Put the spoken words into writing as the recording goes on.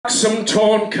Some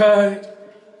torn kite.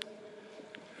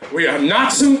 We are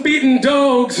not some beaten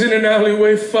dogs in an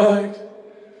alleyway fight.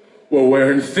 We're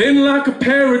wearing thin like a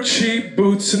pair of cheap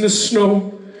boots in the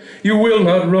snow. You will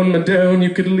not run me down,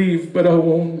 you could leave, but I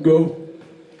won't go.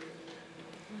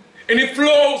 And it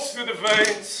flows through the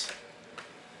veins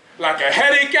like a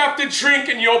headache after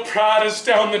drinking. Your pride is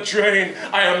down the drain.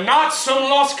 I am not some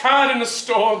lost kite in a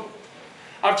storm.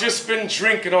 I've just been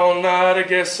drinking all night. I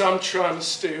guess I'm trying to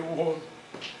stay warm.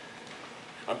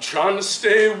 I'm trying to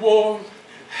stay warm.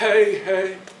 Hey,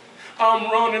 hey, I'm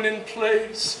running in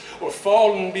place or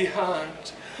falling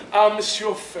behind. I miss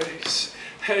your face.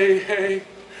 Hey, hey,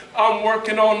 I'm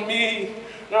working on me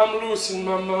and I'm losing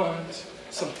my mind.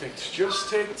 Some things just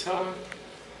take time.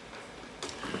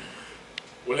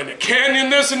 Well, in a canyon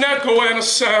there's an echo and a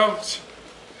sound,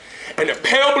 and a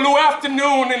pale blue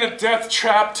afternoon in a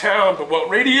death-trapped town. But what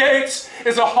radiates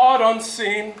is a heart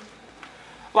unseen,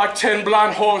 like 10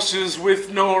 blind horses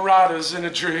with no riders in a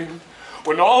dream.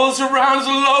 When all is around is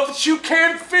a love that you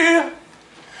can't feel.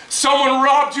 Someone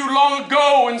robbed you long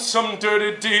ago in some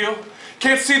dirty deal.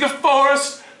 Can't see the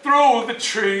forest through the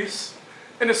trees,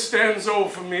 and it stands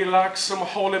over me like some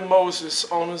holy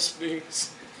Moses on his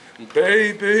knees.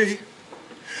 Baby,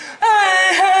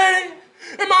 hey, hey,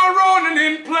 am I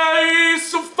running in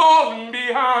place or falling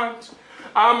behind?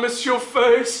 I miss your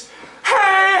face. Hey,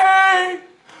 hey,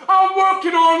 I'm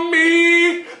working on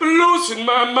me, but losing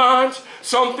my mind.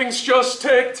 Some things just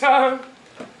take time.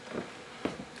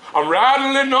 I'm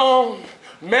rattling on,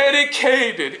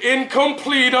 medicated,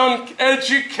 incomplete,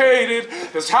 uneducated.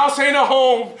 This house ain't a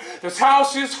home. This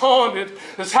house is haunted.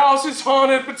 This house is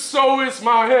haunted, but so is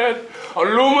my head.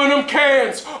 Aluminum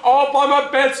cans all by my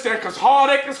bedstand, 'cause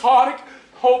heartache is heartache,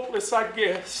 hopeless, I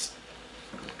guess.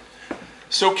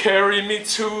 So carry me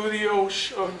to the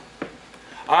ocean.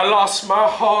 I lost my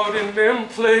heart in them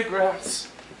playgrounds.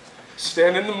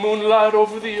 Stand in the moonlight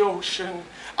over the ocean.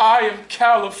 I am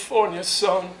California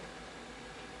sun.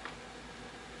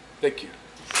 Thank you.